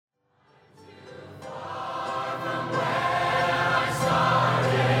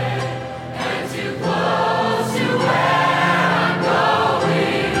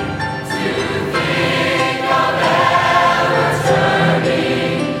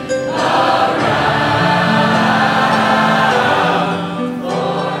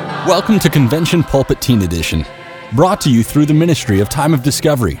Welcome to Convention Pulpit Teen Edition, brought to you through the ministry of Time of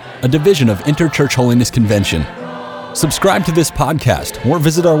Discovery, a division of Interchurch Holiness Convention. Subscribe to this podcast or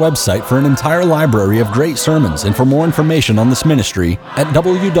visit our website for an entire library of great sermons and for more information on this ministry at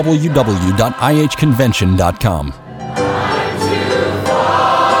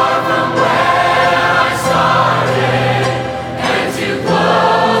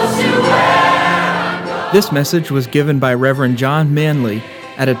This message was given by Reverend John Manley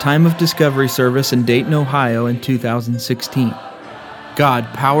at a Time of Discovery service in Dayton, Ohio in 2016. God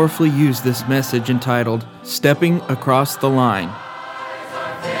powerfully used this message entitled, Stepping Across the Line.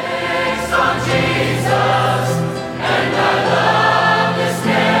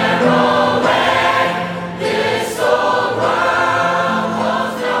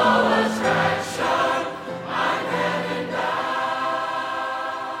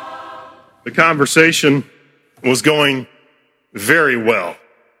 The conversation was going very well.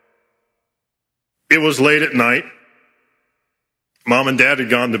 It was late at night. Mom and Dad had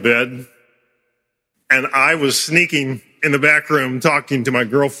gone to bed, and I was sneaking in the back room talking to my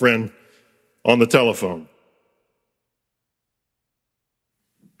girlfriend on the telephone.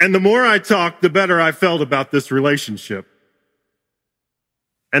 And the more I talked, the better I felt about this relationship.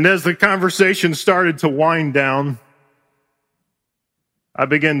 And as the conversation started to wind down, I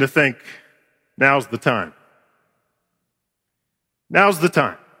began to think, now's the time. Now's the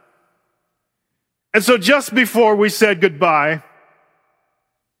time. And so just before we said goodbye,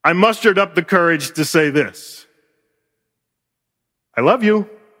 I mustered up the courage to say this. I love you.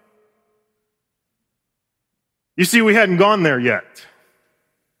 You see, we hadn't gone there yet.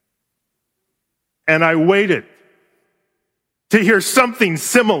 And I waited to hear something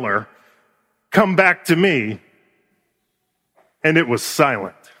similar come back to me, and it was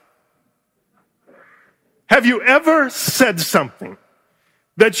silent. Have you ever said something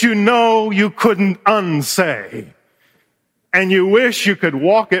that you know you couldn't unsay, and you wish you could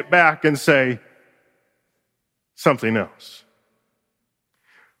walk it back and say something else?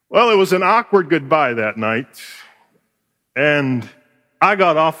 Well, it was an awkward goodbye that night, and I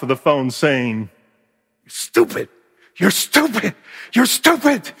got off of the phone saying, "Stupid, you're stupid, you're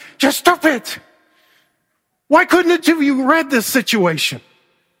stupid, you're stupid. Why couldn't you read this situation?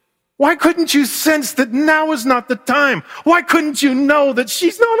 Why couldn't you sense that now is not the time? Why couldn't you know that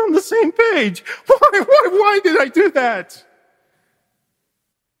she's not on the same page? Why did I do that?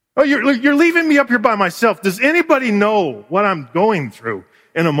 Oh, you're leaving me up here by myself. Does anybody know what I'm going through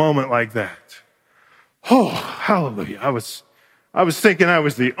in a moment like that?" Oh, hallelujah. I was thinking I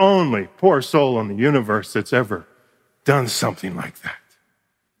was the only poor soul in the universe that's ever done something like that.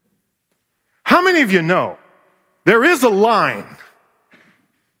 How many of you know there is a line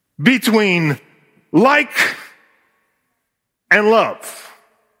between like and love?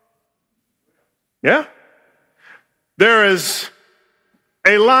 Yeah? There is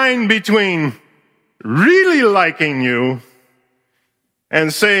a line between really liking you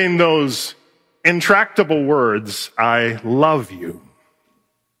and saying those intractable words, "I love you."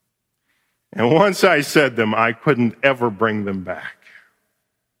 And once I said them, I couldn't ever bring them back.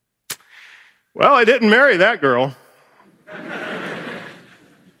 Well, I didn't marry that girl.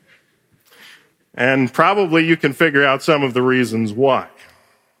 And probably you can figure out some of the reasons why.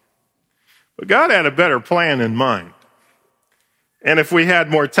 But God had a better plan in mind. And if we had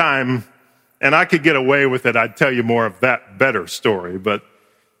more time, and I could get away with it, I'd tell you more of that better story, but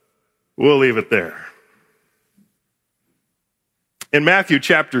we'll leave it there. In Matthew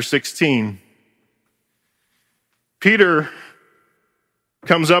chapter 16, Peter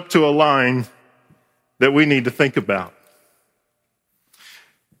comes up to a line that we need to think about.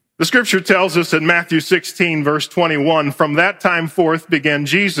 The scripture tells us in Matthew 16, verse 21, "From that time forth began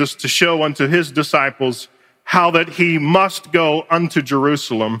Jesus to show unto his disciples how that he must go unto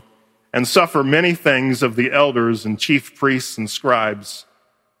Jerusalem and suffer many things of the elders and chief priests and scribes,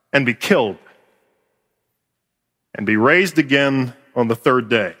 and be killed, and be raised again on the third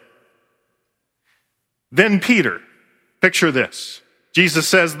day." Then Peter, picture this. Jesus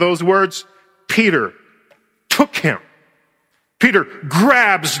says those words, Peter took him. Peter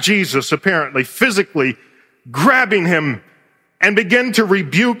grabs Jesus, apparently physically grabbing him, and began to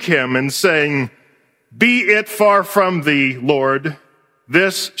rebuke him and saying, "Be it far from thee, Lord,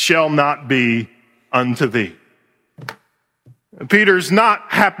 this shall not be unto thee." Peter's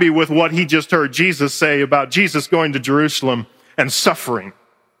not happy with what he just heard Jesus say about Jesus going to Jerusalem and suffering.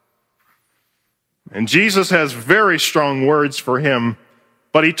 And Jesus has very strong words for him,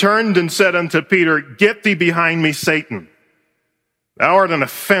 but he turned and said unto Peter, "Get thee behind me, Satan. Thou art an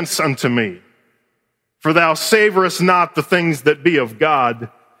offense unto me, for thou savorest not the things that be of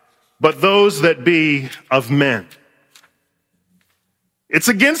God, but those that be of men. It's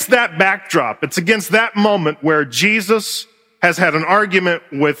against that backdrop. It's against that moment where Jesus has had an argument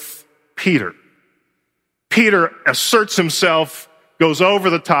with Peter. Peter asserts himself, goes over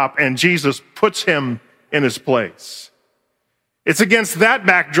the top, and Jesus puts him in his place. It's against that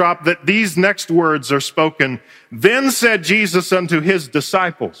backdrop that these next words are spoken. Then said Jesus unto his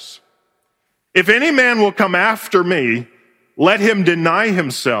disciples, if any man will come after me, let him deny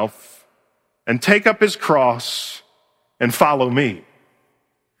himself and take up his cross and follow me.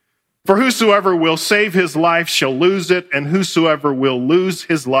 For whosoever will save his life shall lose it, and whosoever will lose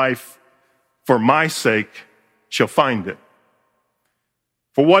his life for my sake shall find it.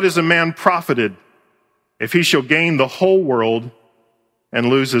 For what is a man profited if he shall gain the whole world and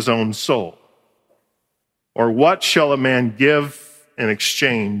lose his own soul? Or what shall a man give in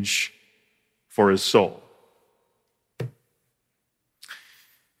exchange for his soul?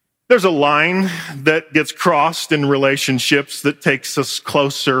 There's a line that gets crossed in relationships that takes us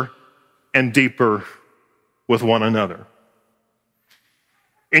closer and deeper with one another.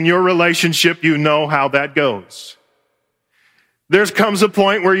 In your relationship, you know how that goes. There comes a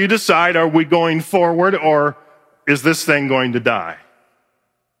point where you decide, are we going forward or is this thing going to die?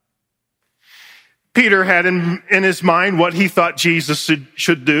 Peter had in his mind what he thought Jesus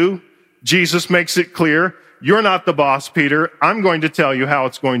should do. Jesus makes it clear, you're not the boss, Peter. I'm going to tell you how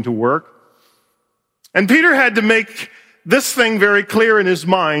it's going to work. And Peter had to make this thing very clear in his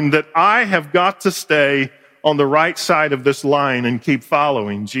mind that I have got to stay on the right side of this line and keep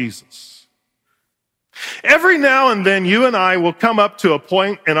following Jesus. Every now and then, you and I will come up to a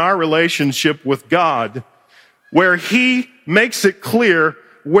point in our relationship with God where he makes it clear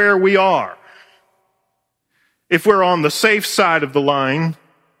where we are. If we're on the safe side of the line,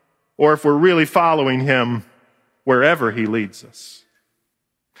 or if we're really following him wherever he leads us.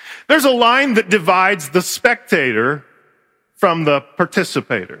 There's a line that divides the spectator from the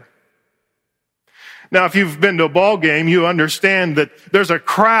participator. Now, if you've been to a ball game, you understand that there's a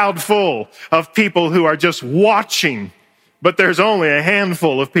crowd full of people who are just watching, but there's only a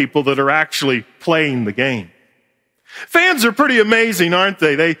handful of people that are actually playing the game. Fans are pretty amazing, aren't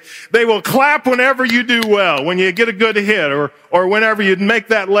they? They will clap whenever you do well, when you get a good hit, or whenever you make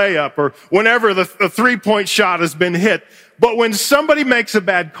that layup, or whenever the three-point shot has been hit. But when somebody makes a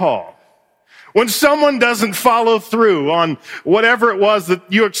bad call, when someone doesn't follow through on whatever it was that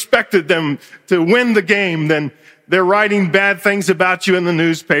you expected them to win the game, then they're writing bad things about you in the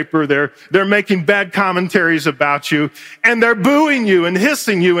newspaper. They're making bad commentaries about you, and they're booing you and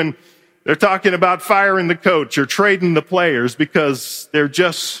hissing you, and they're talking about firing the coach or trading the players because they're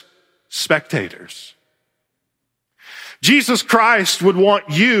just spectators. Jesus Christ would want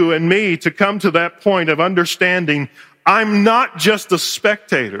you and me to come to that point of understanding, I'm not just a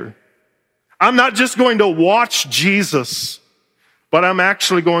spectator. I'm not just going to watch Jesus, but I'm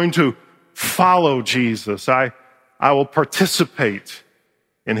actually going to follow Jesus. I will participate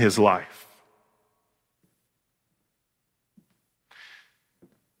in his life.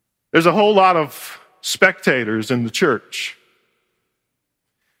 There's a whole lot of spectators in the church.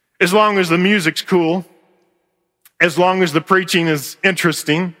 As long as the music's cool, as long as the preaching is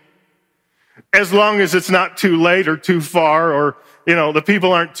interesting, as long as it's not too late or too far, or the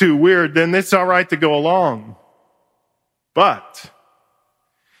people aren't too weird, then it's all right to go along. But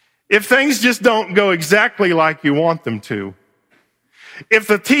if things just don't go exactly like you want them to, if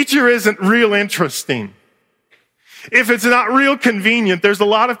the teacher isn't real interesting, if it's not real convenient, there's a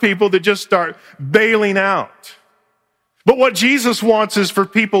lot of people that just start bailing out. But what Jesus wants is for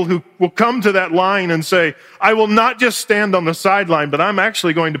people who will come to that line and say, I will not just stand on the sideline, but I'm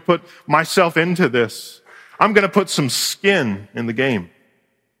actually going to put myself into this. I'm going to put some skin in the game.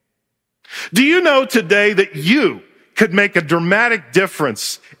 Do you know today that you could make a dramatic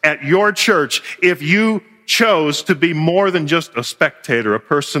difference at your church if you chose to be more than just a spectator, a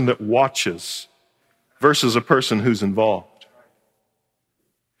person that watches, versus a person who's involved?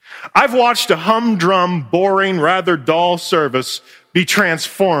 I've watched a humdrum, boring, rather dull service be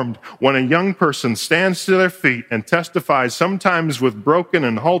transformed when a young person stands to their feet and testifies, sometimes with broken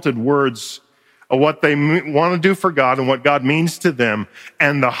and halted words, of what they want to do for God and what God means to them.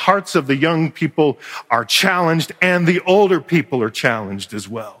 And the hearts of the young people are challenged, and the older people are challenged as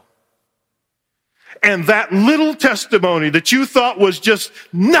well. And that little testimony that you thought was just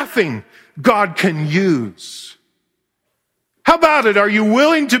nothing, God can use. How about it? Are you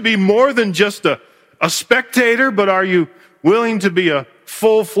willing to be more than just a spectator, but are you willing to be a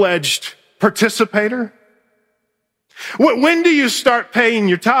full-fledged participator? When do you start paying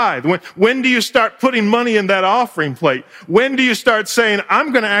your tithe? When do you start putting money in that offering plate? When do you start saying,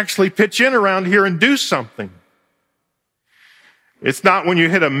 I'm going to actually pitch in around here and do something? It's not when you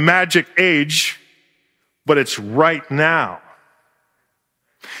hit a magic age, but it's right now.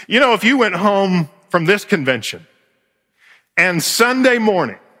 You know, if you went home from this convention and Sunday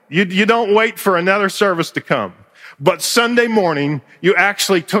morning, you don't wait for another service to come, but Sunday morning, you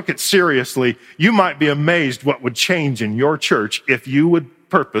actually took it seriously, you might be amazed what would change in your church if you would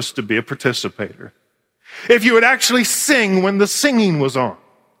purpose to be a participator. If you would actually sing when the singing was on.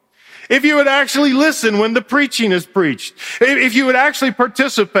 If you would actually listen when the preaching is preached. If you would actually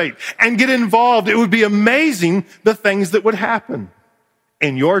participate and get involved, it would be amazing the things that would happen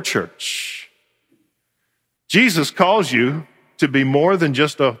in your church. Jesus calls you to be more than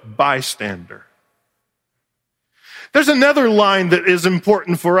just a bystander. There's another line that is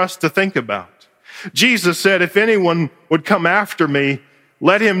important for us to think about. Jesus said, if anyone would come after me,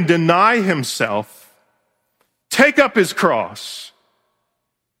 let him deny himself, take up his cross,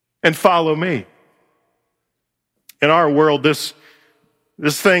 and follow me. In our world, this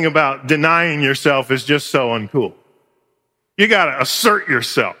thing about denying yourself is just so uncool. You got to assert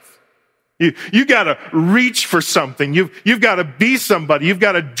yourself. You got to reach for something. You've got to be somebody. You've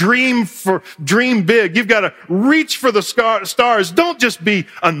got to dream big. You've got to reach for the stars. Don't just be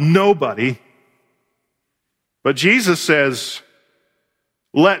a nobody. But Jesus says,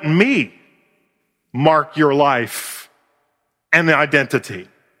 let me mark your life and the identity.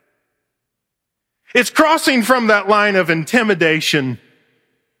 It's crossing from that line of intimidation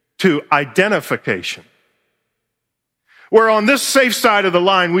to identification. Where on this safe side of the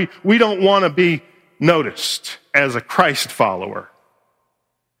line, we don't want to be noticed as a Christ follower.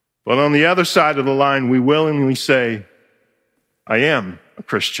 But on the other side of the line, we willingly say, I am a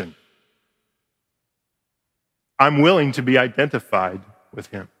Christian. I'm willing to be identified with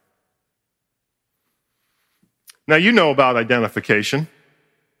him. Now, you know about identification.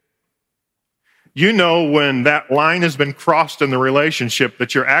 You know when that line has been crossed in the relationship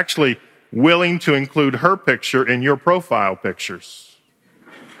that you're actually willing to include her picture in your profile pictures.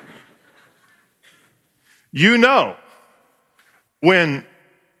 You know when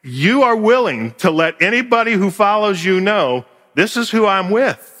you are willing to let anybody who follows you know, this is who I'm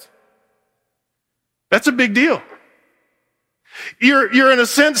with. That's a big deal. You're in a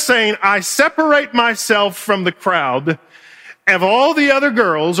sense saying, I separate myself from the crowd of all the other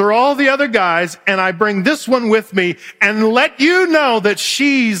girls or all the other guys, and I bring this one with me and let you know that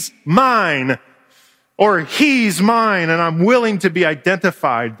she's mine or he's mine, and I'm willing to be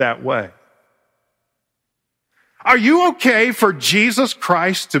identified that way. Are you okay for Jesus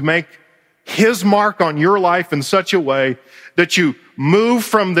Christ to make his mark on your life in such a way that you move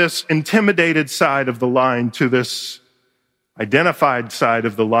from this intimidated side of the line to this identified side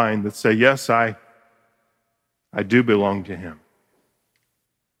of the line that say, yes, I do belong to him?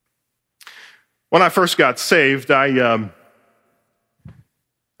 When I first got saved, I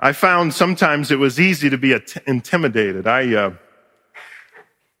found sometimes it was easy to be intimidated. I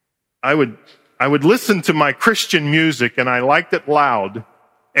would listen to my Christian music and I liked it loud,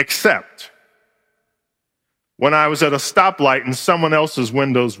 except when I was at a stoplight and someone else's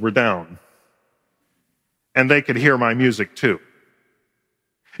windows were down and they could hear my music too.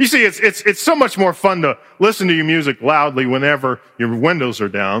 You see, it's so much more fun to listen to your music loudly whenever your windows are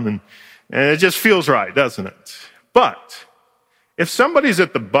down, and it just feels right, doesn't it? But if somebody's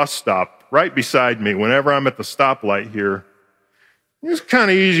at the bus stop right beside me, whenever I'm at the stoplight here, it's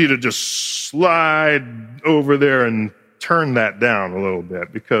kind of easy to just slide over there and turn that down a little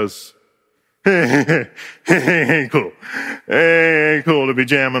bit because it ain't cool. It ain't cool to be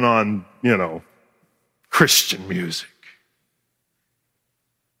jamming on, Christian music.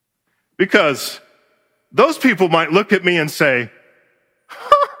 Because those people might look at me and say,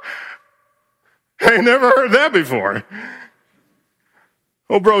 I ain't never heard that before.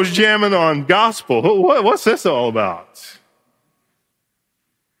 Oh, bro's jamming on gospel. What's this all about?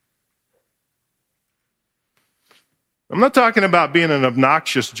 I'm not talking about being an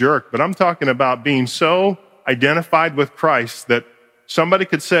obnoxious jerk, but I'm talking about being so identified with Christ that somebody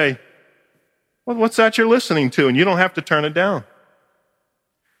could say, well, what's that you're listening to? And you don't have to turn it down.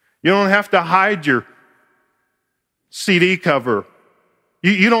 You don't have to hide your CD cover.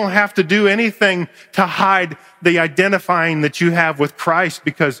 You don't have to do anything to hide the identifying that you have with Christ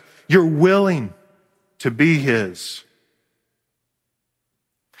because you're willing to be his.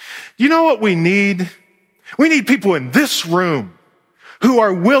 You know what we need? We need people in this room who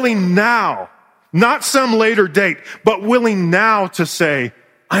are willing now, not some later date, but willing now to say,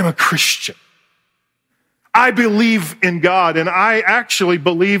 I'm a Christian. I believe in God, and I actually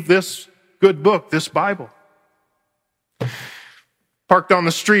believe this good book, this Bible. Parked on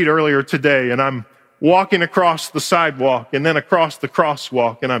the street earlier today, and I'm walking across the sidewalk and then across the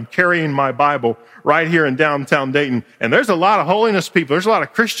crosswalk, and I'm carrying my Bible right here in downtown Dayton. And there's a lot of holiness people. There's a lot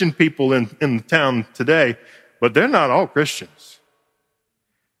of Christian people in the town today, but they're not all Christians.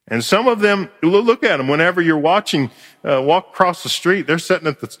 And some of them, look at them whenever you're watching, walk across the street, they're sitting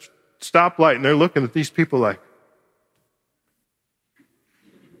at the stoplight and they're looking at these people like,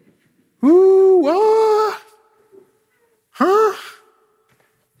 ooh, what? Huh?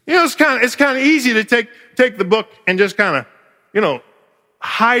 You know, it's kind of easy to take the book and just kind of,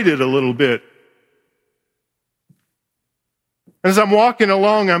 hide it a little bit. As I'm walking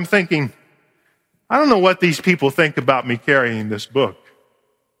along, I'm thinking, I don't know what these people think about me carrying this book,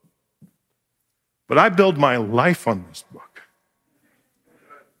 but I build my life on this book.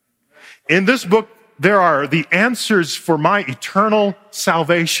 In this book, there are the answers for my eternal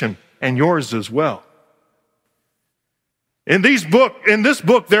salvation and yours as well. In this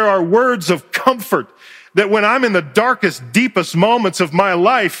book, there are words of comfort that when I'm in the darkest, deepest moments of my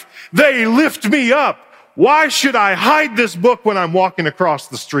life, they lift me up. Why should I hide this book when I'm walking across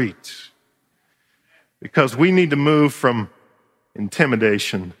the street? Because we need to move from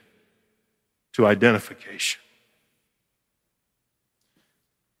intimidation to identification.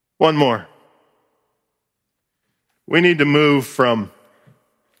 One more. We need to move from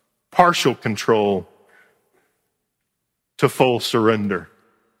partial control to full surrender.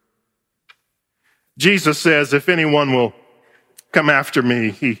 Jesus says, if anyone will come after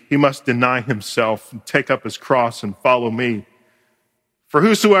me, he must deny himself and take up his cross and follow me. For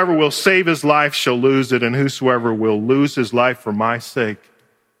whosoever will save his life shall lose it, and whosoever will lose his life for my sake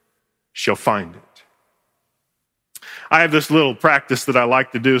shall find it. I have this little practice that I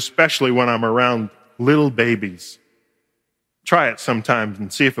like to do, especially when I'm around little babies. Try it sometimes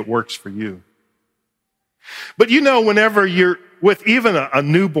and see if it works for you. But whenever you're with even a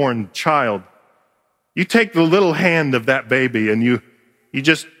newborn child, you take the little hand of that baby and you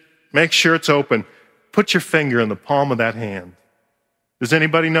just make sure it's open. Put your finger in the palm of that hand. Does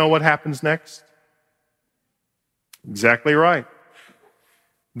anybody know what happens next? Exactly right.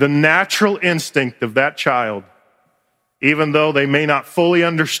 The natural instinct of that child, even though they may not fully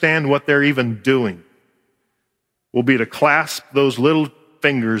understand what they're even doing, will be to clasp those little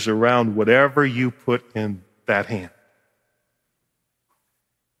fingers around whatever you put in that hand.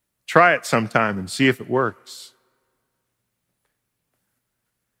 Try it sometime and see if it works.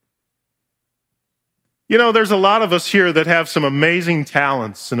 There's a lot of us here that have some amazing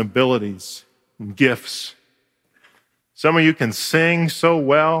talents and abilities and gifts. Some of you can sing so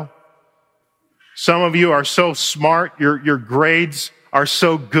well. Some of you are so smart. Your grades are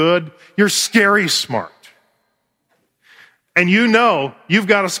so good. You're scary smart. And you've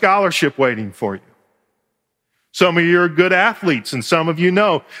got a scholarship waiting for you. Some of you are good athletes, and some of you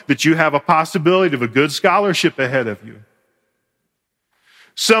know that you have a possibility of a good scholarship ahead of you.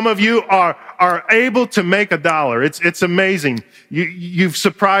 Some of you are able to make $1. It's amazing. You've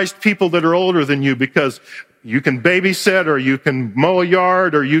surprised people that are older than you because you can babysit, or you can mow a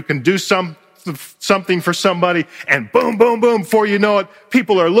yard, or you can do something for somebody, and boom, boom, boom, before you know it,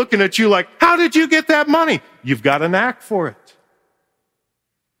 people are looking at you like, how did you get that money? You've got a knack for it.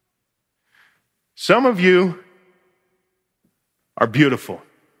 Some of you are beautiful.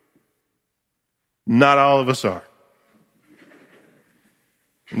 Not all of us are.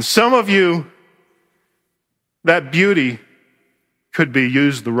 And some of you, that beauty could be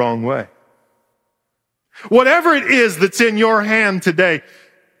used the wrong way. Whatever it is that's in your hand today,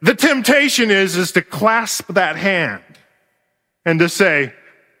 the temptation is to clasp that hand and to say,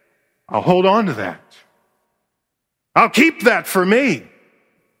 I'll hold on to that. I'll keep that for me.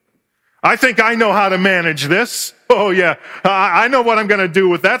 I think I know how to manage this. Oh yeah, I know what I'm going to do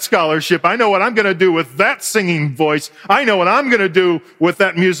with that scholarship. I know what I'm going to do with that singing voice. I know what I'm going to do with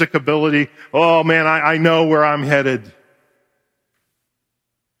that music ability. Oh man, I know where I'm headed.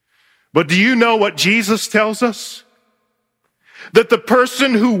 But do you know what Jesus tells us? That the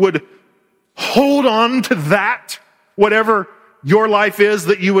person who would hold on to that, whatever your life is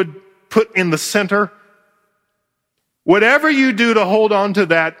that you would put in the center, whatever you do to hold on to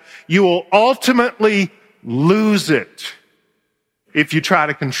that, you will ultimately lose it if you try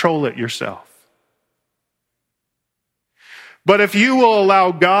to control it yourself. But if you will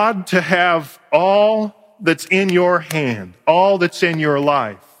allow God to have all that's in your hand, all that's in your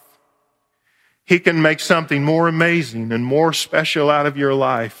life, He can make something more amazing and more special out of your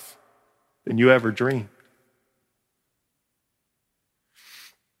life than you ever dreamed.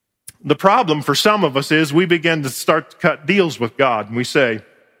 The problem for some of us is we begin to start to cut deals with God, and we say,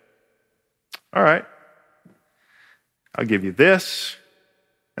 all right, I'll give you this,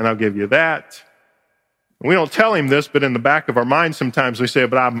 and I'll give you that. And we don't tell him this, but in the back of our mind sometimes we say,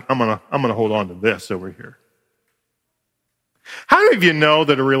 but I'm gonna hold on to this over here. How many of you know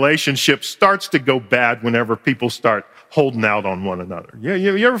that a relationship starts to go bad whenever people start holding out on one another?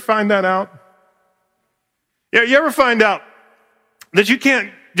 You ever find that out? Yeah, you ever find out that you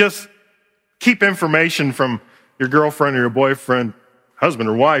can't just keep information from your girlfriend or your boyfriend, husband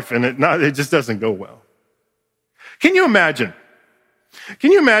or wife, and it just doesn't go well? Can you imagine?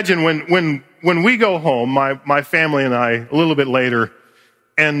 Can you imagine when we go home, my family and I, a little bit later,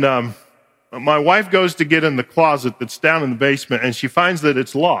 and my wife goes to get in the closet that's down in the basement, and she finds that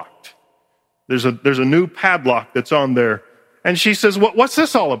it's locked. There's a new padlock that's on there, and she says, "What's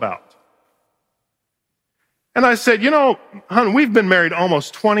this all about?" And I said, "Hon, we've been married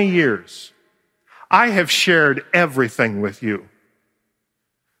almost 20 years. I have shared everything with you.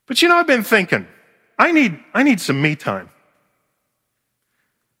 But I've been thinking, I need some me time.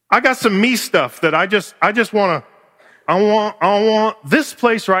 I got some me stuff that I want this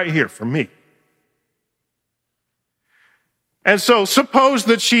place right here for me." And so suppose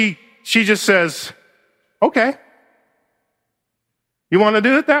that she just says, "Okay. You want to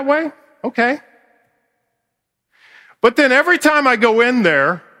do it that way? Okay." But then every time I go in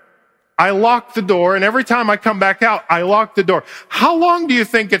there, I lock the door, and every time I come back out, I lock the door. How long do you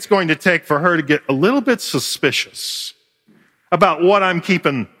think it's going to take for her to get a little bit suspicious about what I'm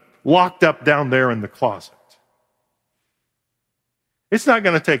keeping locked up down there in the closet? It's not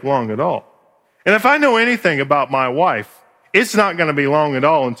going to take long at all. And if I know anything about my wife, it's not going to be long at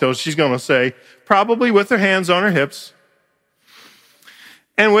all until she's going to say, probably with her hands on her hips,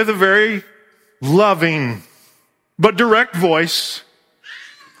 and with a very loving but direct voice,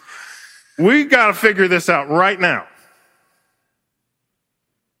 "We got to figure this out right now."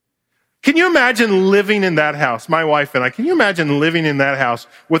 Can you imagine living in that house, my wife and I, can you imagine living in that house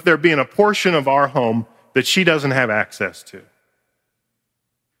with there being a portion of our home that she doesn't have access to?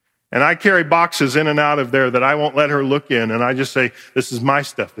 And I carry boxes in and out of there that I won't let her look in, and I just say, "This is my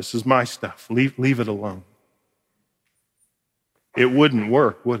stuff, this is my stuff. Leave it alone." It wouldn't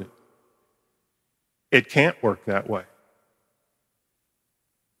work, would it? It can't work that way.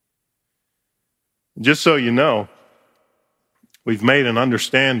 Just so you know, we've made an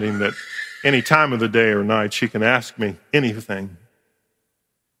understanding that any time of the day or night she can ask me anything.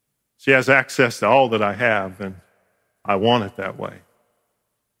 She has access to all that I have, and I want it that way.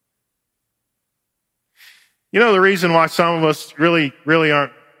 The reason why some of us really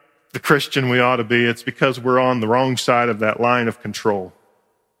aren't the Christian we ought to be, it's because we're on the wrong side of that line of control.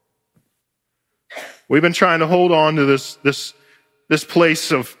 We've been trying to hold on to this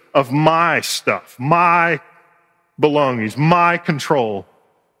place of my stuff, my belongings, my control.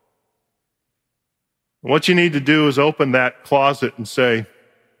 What you need to do is open that closet and say,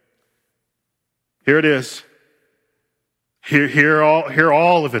 "Here it is. Here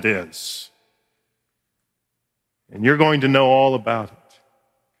all of it is. And you're going to know all about it."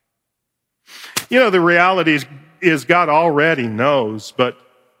 The reality is God already knows, but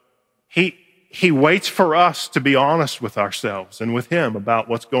He waits for us to be honest with ourselves and with Him about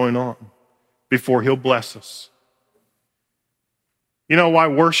what's going on before He'll bless us. You know why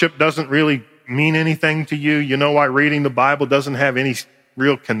worship doesn't really mean anything to you? You know why reading the Bible doesn't have any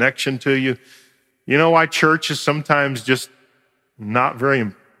real connection to you? You know why church is sometimes just not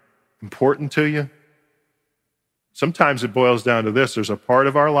very important to you? Sometimes it boils down to this: there's a part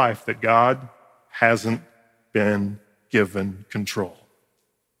of our life that God hasn't been given control.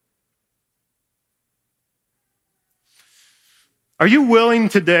 Are you willing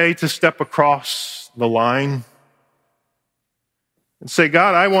today to step across the line and say,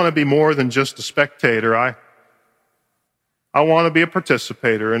 "God, I want to be more than just a spectator. I want to be a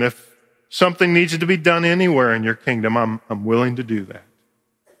participator. And if something needs to be done anywhere in your kingdom, I'm willing to do that.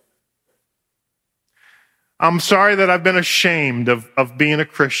 I'm sorry that I've been ashamed of being a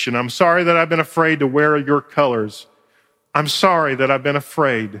Christian. I'm sorry that I've been afraid to wear your colors. I'm sorry that I've been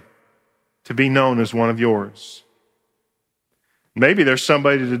afraid to be known as one of yours." Maybe there's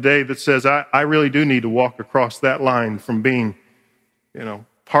somebody today that says, I really do need to walk across that line from being,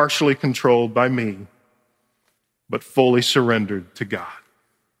 partially controlled by me, but fully surrendered to God.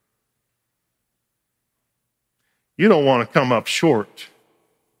 You don't want to come up short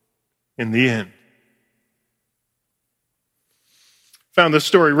in the end. Found this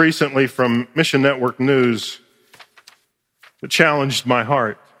story recently from Mission Network News that challenged my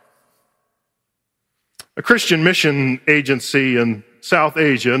heart. A Christian mission agency in South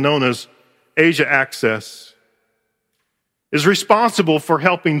Asia, known as Asia Access, is responsible for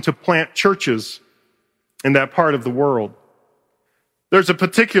helping to plant churches in that part of the world. There's a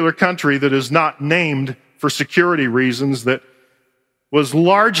particular country that is not named for security reasons that was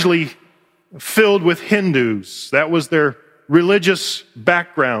largely filled with Hindus. That was their religious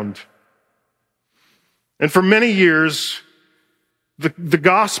background. And for many years, the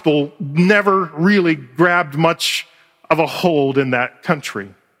gospel never really grabbed much of a hold in that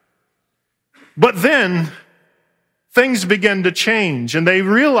country. But then things began to change, and they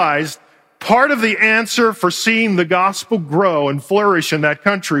realized part of the answer for seeing the gospel grow and flourish in that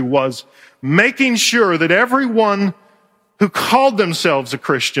country was making sure that everyone who called themselves a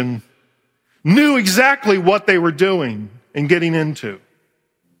Christian knew exactly what they were doing and getting into.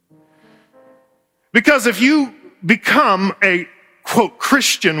 Because if you become a, quote,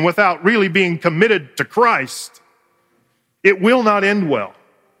 Christian without really being committed to Christ, it will not end well.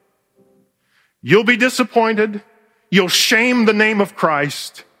 You'll be disappointed, you'll shame the name of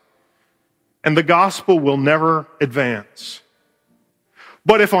Christ, and the gospel will never advance.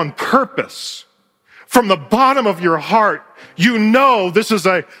 But if on purpose, from the bottom of your heart, you know this is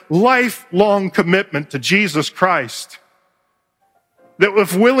a lifelong commitment to Jesus Christ, that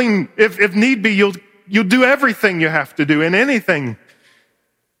if need be, you'll do everything you have to do and anything,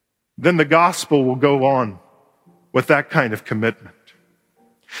 then the gospel will go on with that kind of commitment.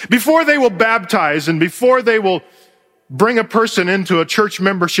 Before they will baptize and before they will bring a person into a church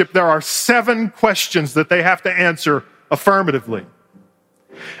membership, there are 7 questions that they have to answer affirmatively.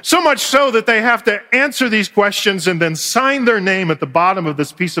 So much so that they have to answer these questions and then sign their name at the bottom of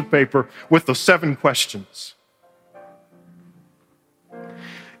this piece of paper with the 7 questions.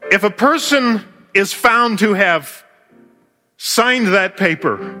 If a person is found to have signed that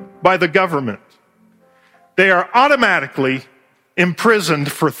paper by the government, they are automatically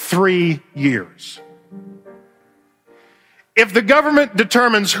imprisoned for 3 years. If the government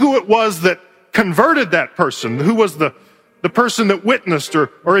determines who it was that converted that person, who was the person that witnessed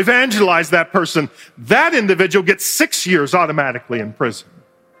or evangelized that person, that individual gets 6 years automatically in prison.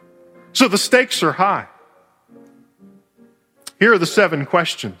 So the stakes are high. Here are the 7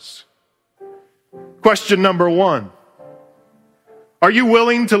 questions. Question number 1. Are you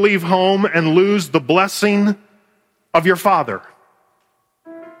willing to leave home and lose the blessing of your father?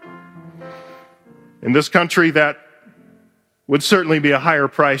 In this country, that would certainly be a higher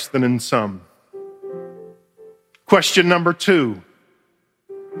price than in some. Question number 2.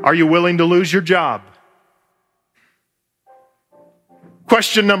 Are you willing to lose your job?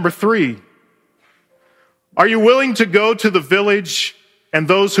 Question number 3. Are you willing to go to the village and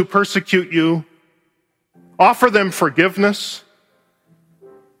those who persecute you, offer them forgiveness,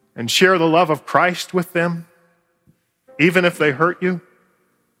 and share the love of Christ with them, even if they hurt you?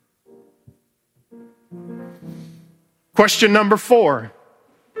 Question number 4.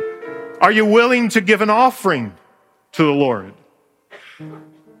 Are you willing to give an offering to the Lord?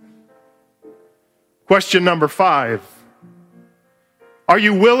 Question number 5. Are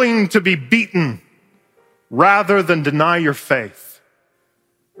you willing to be beaten rather than deny your faith?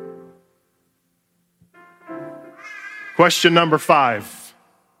 Question number 5.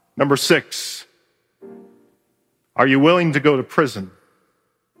 Number 6. Are you willing to go to prison?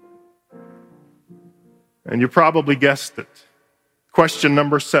 And you probably guessed it. Question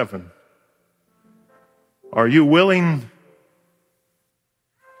number 7. Are you willing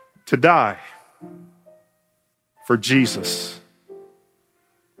to die for Jesus?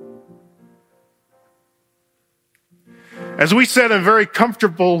 As we sat in a very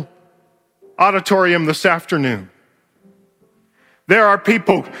comfortable auditorium this afternoon, there are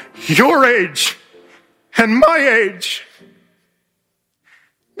people your age and my age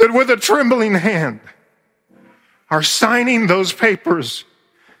that with a trembling hand are signing those papers,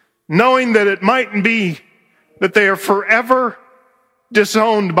 knowing that it might be that they are forever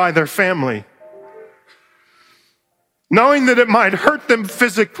disowned by their family, knowing that it might hurt them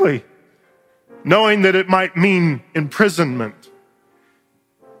physically, knowing that it might mean imprisonment,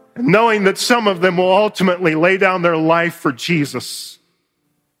 and knowing that some of them will ultimately lay down their life for Jesus.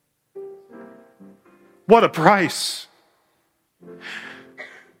 What a price.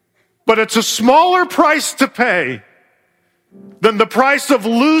 But it's a smaller price to pay than the price of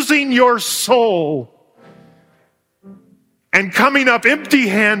losing your soul and coming up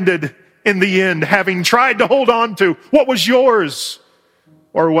empty-handed in the end, having tried to hold on to what was yours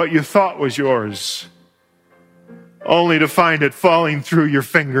or what you thought was yours, only to find it falling through your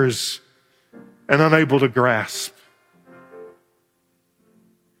fingers and unable to grasp.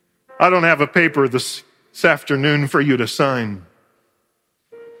 I don't have a paper this afternoon for you to sign,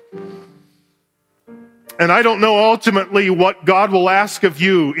 And I don't know ultimately what God will ask of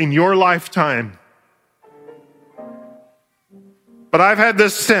you in your lifetime. But I've had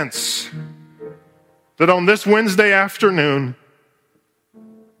this sense that on this Wednesday afternoon,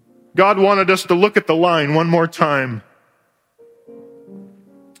 God wanted us to look at the line one more time.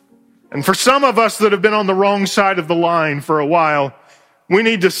 And for some of us that have been on the wrong side of the line for a while, we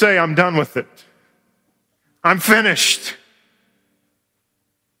need to say, I'm done with it. I'm finished.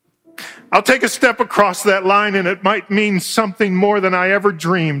 I'll take a step across that line, and it might mean something more than I ever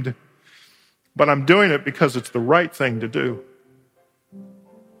dreamed, but I'm doing it because it's the right thing to do.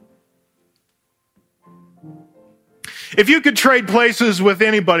 If you could trade places with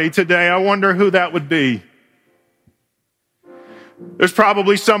anybody today, I wonder who that would be. There's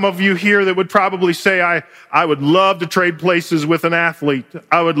probably some of you here that would probably say, I would love to trade places with an athlete.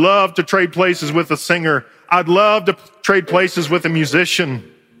 I would love to trade places with a singer. I'd love to trade places with a musician.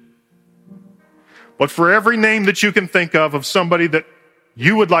 But for every name that you can think of somebody that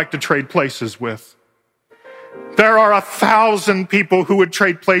you would like to trade places with, there are 1,000 people who would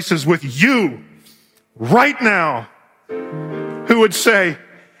trade places with you right now, who would say,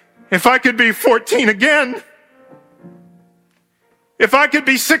 if I could be 14 again, if I could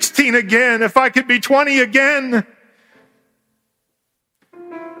be 16 again, if I could be 20 again,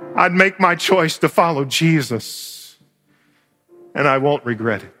 I'd make my choice to follow Jesus, and I won't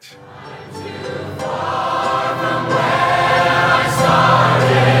regret it.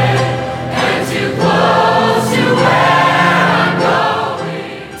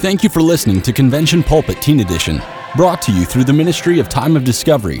 Thank you for listening to Convention Pulpit Teen Edition, brought to you through the ministry of Time of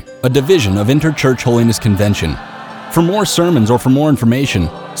Discovery, a division of Interchurch Holiness Convention. For more sermons or for more information,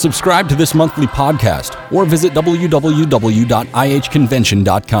 subscribe to this monthly podcast or visit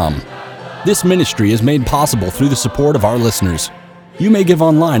www.ihconvention.com. This ministry is made possible through the support of our listeners. You may give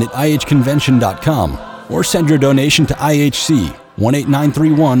online at ihconvention.com or send your donation to IHC,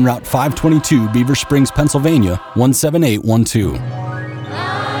 18931 Route 522, Beaver Springs, Pennsylvania, 17812.